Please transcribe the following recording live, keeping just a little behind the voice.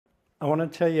I want to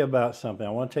tell you about something. I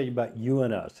want to tell you about You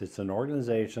and Us. It's an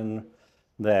organization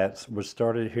that was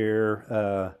started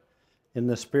here in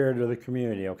the spirit of the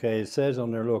community. Okay, it says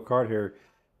on their little card here,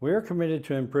 we are committed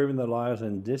to improving the lives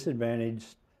of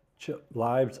disadvantaged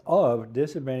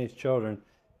children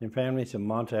and families in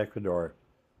Manta, Ecuador.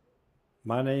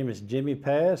 My name is Jimmy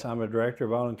Paz. I'm a director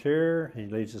volunteer. He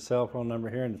leaves his cell phone number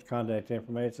here and his contact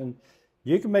information.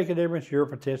 You can make a difference. Your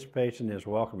participation is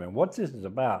welcome. And what this is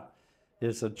about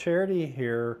is a charity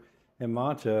here in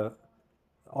Manta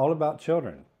all about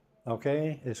children.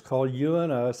 Okay, it's called You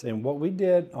and Us. And what we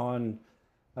did on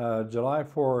July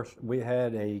 4th, we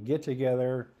had a get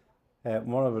together at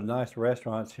one of the nice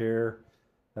restaurants here.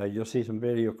 You'll see some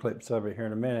video clips of it here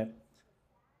in a minute.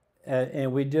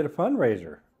 And we did a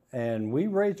fundraiser. And we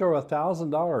raised over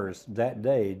 $1,000 that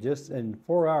day, just in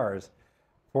 4 hours,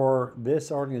 for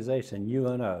this organization, You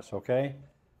and Us, okay?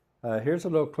 Here's a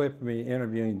little clip of me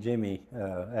interviewing Jimmy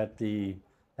at the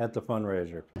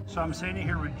fundraiser. So I'm sitting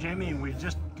here with Jimmy, and we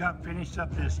just got finished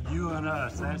up this You and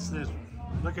Us. That's this,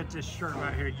 look at this shirt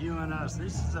right here, You and Us.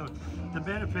 This is the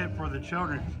benefit for the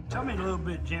children. Tell me a little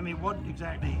bit, Jimmy, what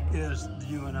exactly is the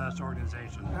You and Us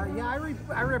organization?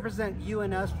 I represent You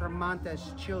and Us for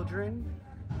Manta's children.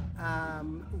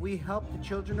 We help the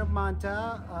children of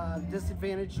Manta,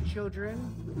 disadvantaged children,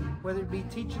 whether it be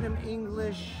teaching them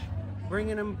English,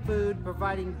 bringing them food,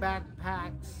 providing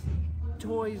backpacks,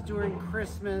 toys during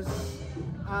Christmas,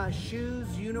 shoes,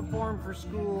 uniform for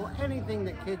school, anything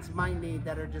that kids might need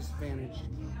that are disadvantaged.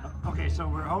 Okay, so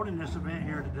we're holding this event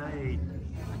here today.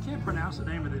 I can't pronounce the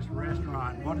name of this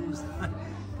restaurant. What is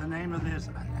the name of this?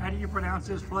 How do you pronounce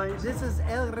this place? This is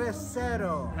El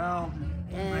Resoro.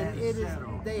 And it is,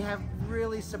 Resoro. they have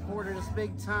really supported us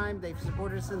big time. They've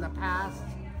supported us in the past,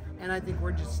 and I think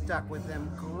we're just stuck with them.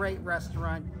 Great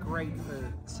restaurant, great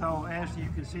food. So as you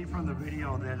can see from the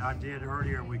video that I did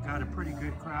earlier, we got a pretty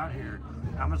good crowd here.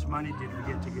 How much money did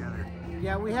we get together?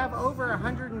 Yeah, we have over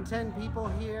 110 people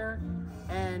here,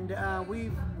 and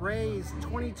we've raised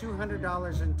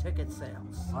 $2,200 in ticket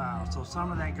sales. Wow, so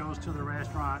some of that goes to the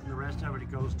restaurant and the rest of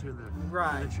it goes to the,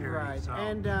 Right, to the charity. right. So.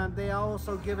 And they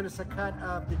also given us a cut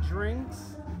of the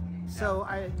drinks. So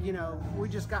we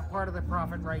just got part of the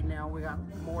profit right now. We got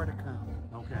more to come.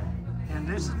 Okay. And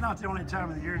this is not the only time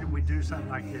of the year that we do something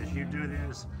like this. You do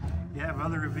this, you have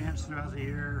other events throughout the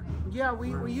year. Yeah,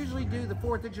 we usually do the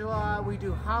 4th of July, we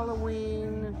do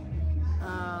Halloween,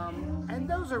 and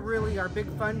those are really our big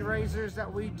fundraisers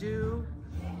that we do.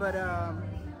 But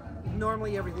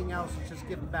normally everything else is just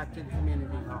giving back to the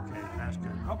community. Okay, that's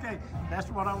good. Okay, that's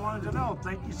what I wanted to know.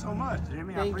 Thank you so much,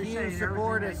 Jimmy. I appreciate you.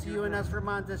 Support us, You and Us for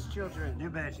Manta's children. You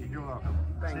betcha. You're welcome.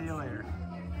 Thanks. See you later.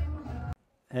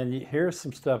 And here's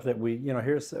some stuff that we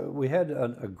had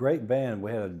a great band.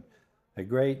 We had a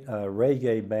great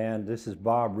reggae band. This is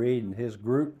Bob Reed and his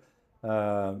group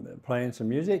playing some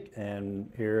music,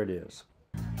 and here it is.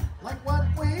 Like what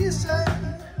we say,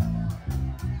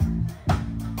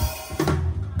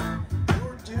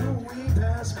 or do we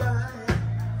pass by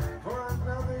for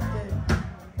another day?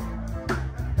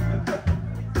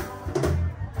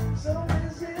 So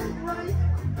is it right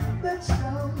that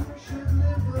some should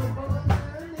live upon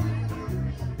their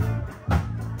knees,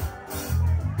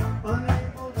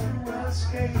 unable to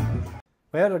escape?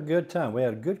 We had a good time. We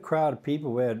had a good crowd of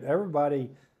people. We had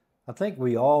everybody. I think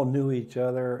we all knew each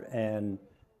other, and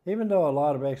even though a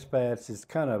lot of expats, it's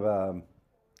kind of, a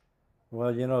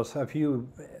few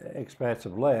expats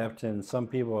have left, and some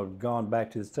people have gone back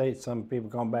to the States, some people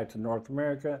have gone back to North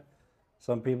America,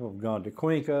 some people have gone to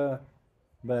Cuenca,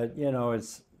 but,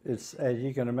 it's as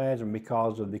you can imagine,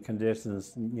 because of the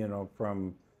conditions,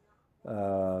 from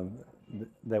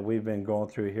that we've been going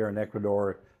through here in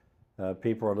Ecuador,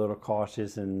 people are a little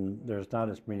cautious, and there's not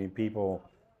as many people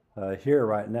here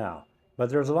right now. But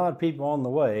there's a lot of people on the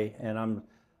way, and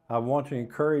I want to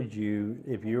encourage you,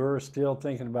 if you're still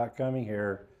thinking about coming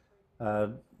here,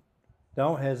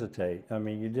 don't hesitate. I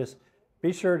mean, you just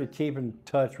be sure to keep in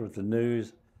touch with the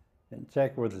news and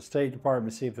check with the State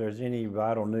Department, see if there's any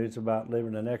vital news about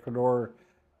living in Ecuador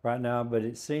right now. But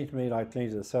it seems to me like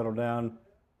things have settled down.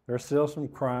 There's still some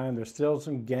crime, there's still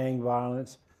some gang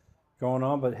violence going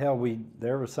on, but hell,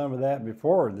 there was some of that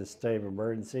before this state of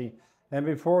emergency and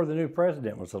before the new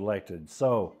president was elected.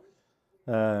 So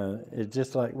it's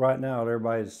just like right now,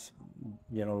 everybody's,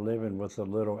 living with a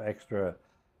little extra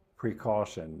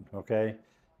precaution, okay?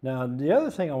 Now, the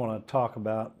other thing I want to talk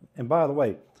about, and by the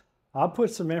way, I'll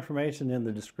put some information in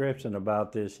the description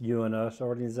about this You and Us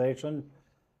organization.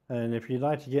 And if you'd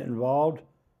like to get involved,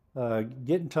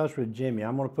 get in touch with Jimmy.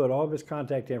 I'm going to put all of his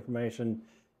contact information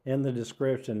in the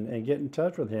description, and get in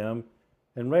touch with him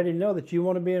and let him know that you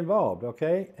want to be involved,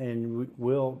 okay? And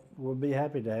we'll be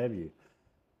happy to have you.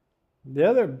 The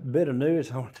other bit of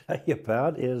news I want to tell you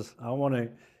about is I want to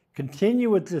continue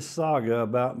with this saga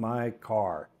about my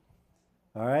car.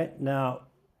 All right, now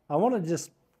I want to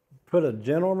just put a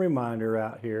gentle reminder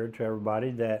out here to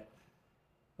everybody that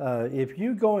if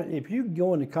you go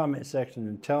in the comment section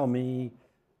and tell me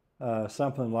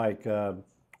something like,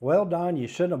 well, Don, you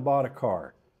shouldn't have bought a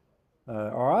car,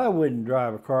 or I wouldn't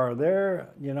drive a car there,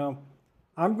 you know,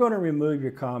 I'm going to remove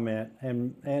your comment,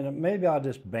 and maybe I'll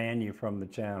just ban you from the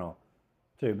channel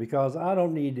too, because I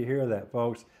don't need to hear that,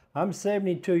 folks. I'm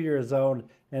 72 years old,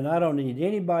 and I don't need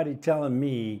anybody telling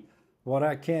me what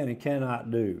I can and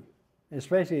cannot do,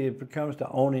 especially if it comes to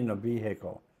owning a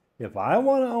vehicle. If I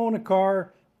want to own a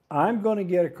car, I'm going to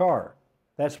get a car.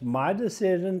 That's my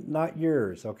decision, not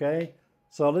yours, okay?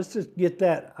 So let's just get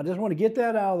that. I just want to get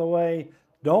that out of the way.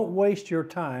 Don't waste your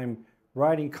time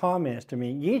writing comments to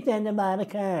me. You shouldn't have bought a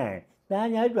car.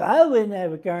 I wouldn't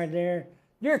have a car there.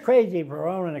 You're crazy for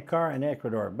owning a car in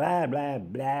Ecuador. Blah, blah,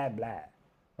 blah, blah.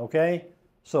 Okay?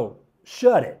 So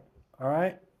shut it, all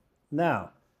right?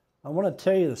 Now, I want to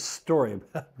tell you the story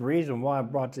about the reason why I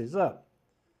brought this up.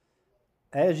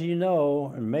 As you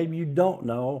know, and maybe you don't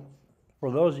know,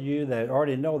 for those of you that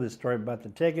already know this story about the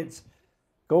tickets,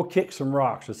 go kick some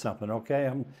rocks or something, okay?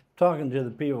 I'm talking to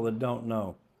the people that don't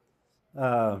know.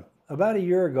 About a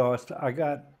year ago, I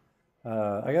got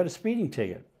a speeding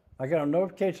ticket. I got a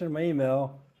notification in my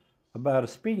email about a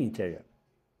speeding ticket.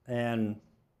 And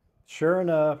sure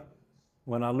enough,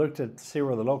 when I looked to see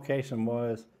where the location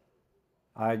was,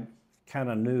 I kind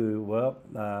of knew,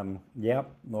 well, yep,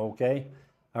 okay.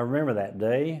 I remember that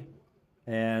day,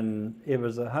 and it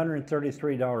was a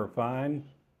 $133 fine.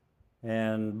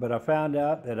 But I found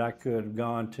out that I could have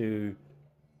gone to,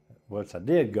 once I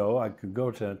did go, I could go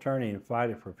to an attorney and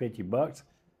fight it for 50 bucks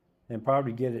and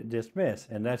probably get it dismissed.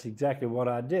 And that's exactly what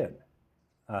I did.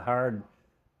 I hired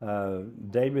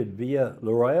David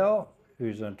Villarreal,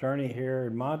 who's an attorney here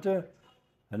in Manta,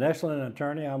 an excellent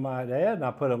attorney, I might add, and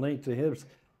I put a link to his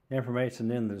information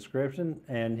in the description,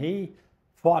 and he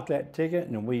fought that ticket,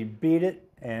 and we beat it,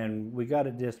 and we got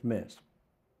it dismissed.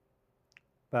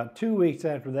 About 2 weeks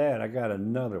after that, I got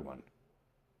another one.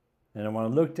 And when I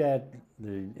looked at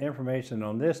the information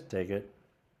on this ticket,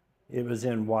 it was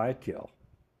in Guayaquil.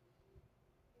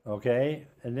 Okay,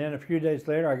 and then a few days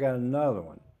later, I got another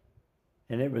one,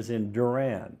 and it was in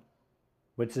Duran,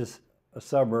 which is a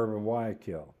suburb of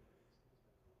Guayaquil.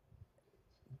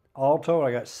 All told,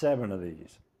 I got 7 of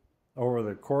these. Over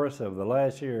the course of the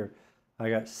last year, I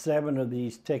got 7 of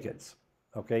these tickets,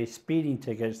 okay, speeding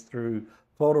tickets through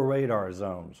photo radar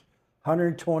zones,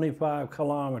 125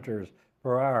 kilometers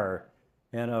per hour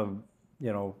in a,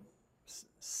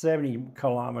 70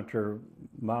 kilometer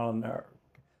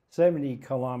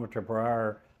per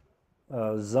hour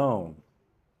zone.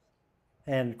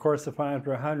 And of course, the fines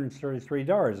were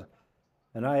 $133.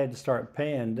 And I had to start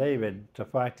paying David to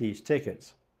fight these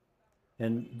tickets.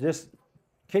 And just in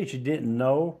case you didn't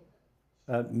know,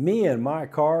 me and my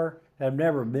car have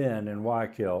never been in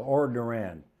Guayaquil or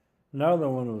Duran. Another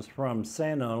one was from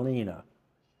Santa Elena.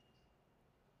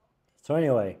 So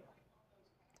anyway,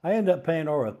 I ended up paying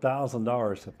over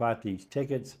 $1,000 to fight these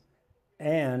tickets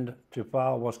and to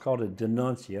file what's called a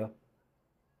denuncia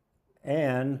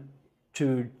and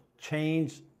to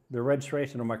change the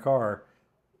registration of my car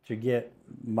to get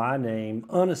my name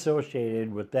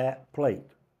unassociated with that plate.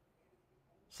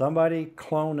 Somebody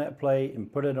cloned that plate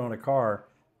and put it on a car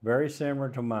very similar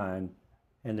to mine,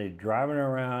 and they're driving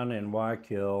around in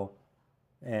Guayaquil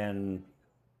and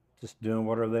just doing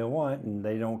whatever they want, and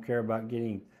they don't care about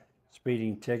getting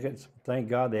speeding tickets. Thank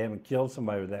God they haven't killed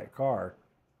somebody with that car.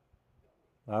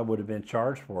 I would have been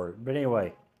charged for it. But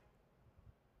anyway,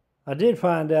 I did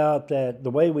find out that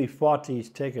the way we fought these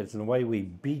tickets and the way we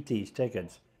beat these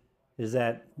tickets is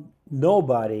that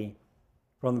nobody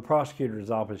from the prosecutor's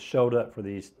office showed up for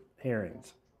these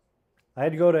hearings. I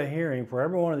had to go to a hearing for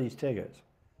every one of these tickets.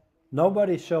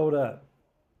 Nobody showed up,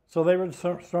 so they were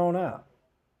thrown out.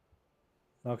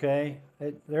 Okay,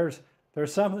 there's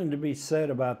something to be said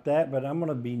about that, but I'm going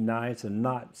to be nice and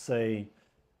not say,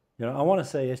 I want to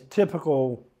say it's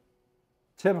typical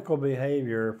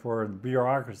behavior for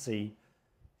bureaucracy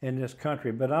in this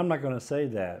country, but I'm not going to say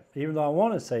that. Even though I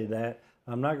want to say that,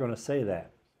 I'm not going to say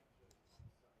that.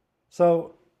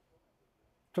 So,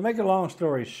 to make a long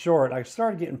story short, I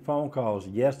started getting phone calls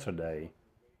yesterday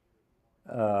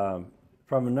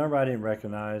from a number I didn't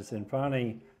recognize, and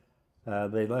finally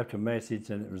they left a message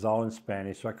and it was all in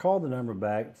Spanish. So I called the number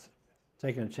back,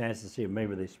 taking a chance to see if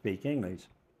maybe they speak English,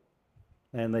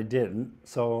 and they didn't.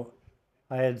 So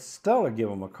I had Stella give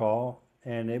them a call,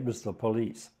 and it was the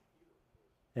police.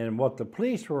 And what the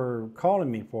police were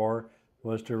calling me for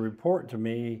was to report to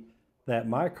me that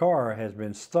my car has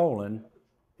been stolen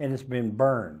and it's been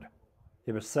burned.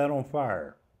 It was set on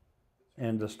fire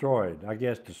and destroyed. I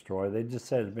guess destroyed. They just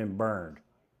said it's been burned.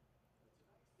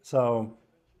 So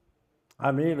I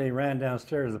immediately ran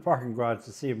downstairs to the parking garage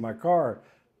to see if my car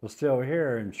was still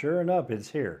here, and sure enough, it's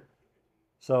here.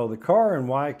 So the car in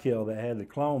Wykill that had the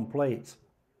clone plates,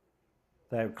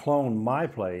 that cloned my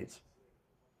plates,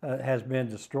 has been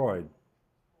destroyed.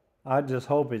 I just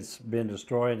hope it's been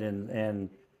destroyed and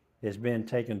it's been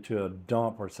taken to a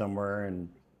dump or somewhere and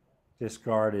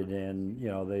discarded, and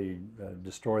they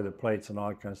destroy the plates and all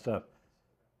that kind of stuff.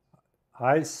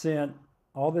 I sent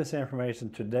all this information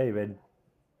to David,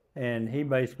 and he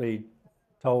basically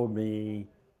told me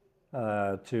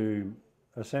to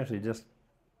essentially just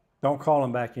don't call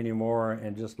him back anymore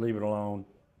and just leave it alone,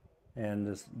 and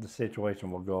the situation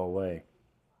will go away.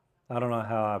 I don't know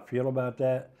how I feel about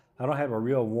that. I don't have a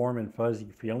real warm and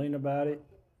fuzzy feeling about it,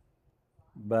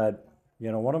 but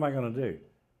what am I going to do?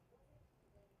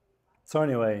 So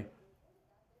anyway,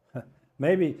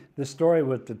 maybe the story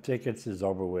with the tickets is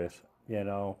over with.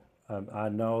 I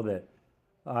know that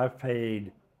I've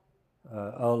paid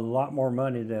a lot more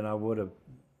money than I would have,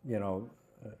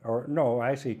 or no,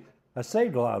 actually, I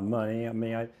saved a lot of money. I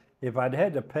mean, if I'd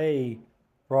had to pay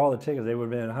for all the tickets, they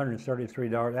would have been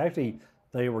 $133. Actually,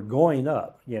 they were going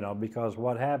up, because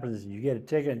what happens is you get a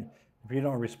ticket, if you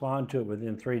don't respond to it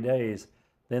within 3 days,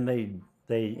 then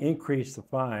they increase the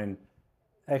fine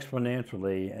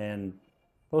exponentially. And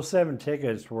those 7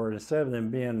 tickets were, instead of them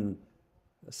being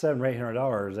 $700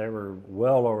 or $800, they were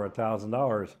well over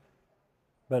 $1,000.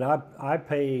 But I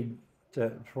paid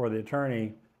for the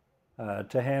attorney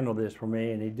to handle this for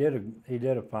me, and he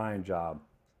did a fine job.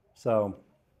 So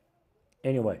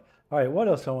anyway, all right, what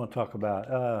else I want to talk about?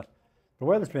 The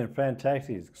weather's been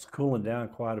fantastic. It's cooling down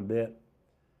quite a bit.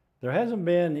 There hasn't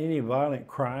been any violent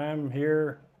crime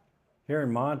here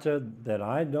in Manta that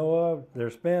I know of.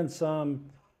 There's been some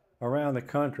around the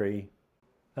country.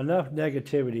 Enough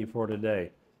negativity for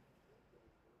today.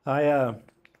 I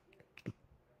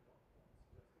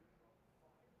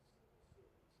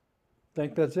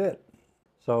think that's it.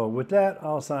 So with that,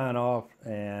 I'll sign off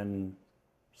and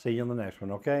see you on the next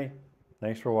one, okay?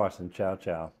 Thanks for watching. Ciao,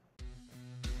 ciao.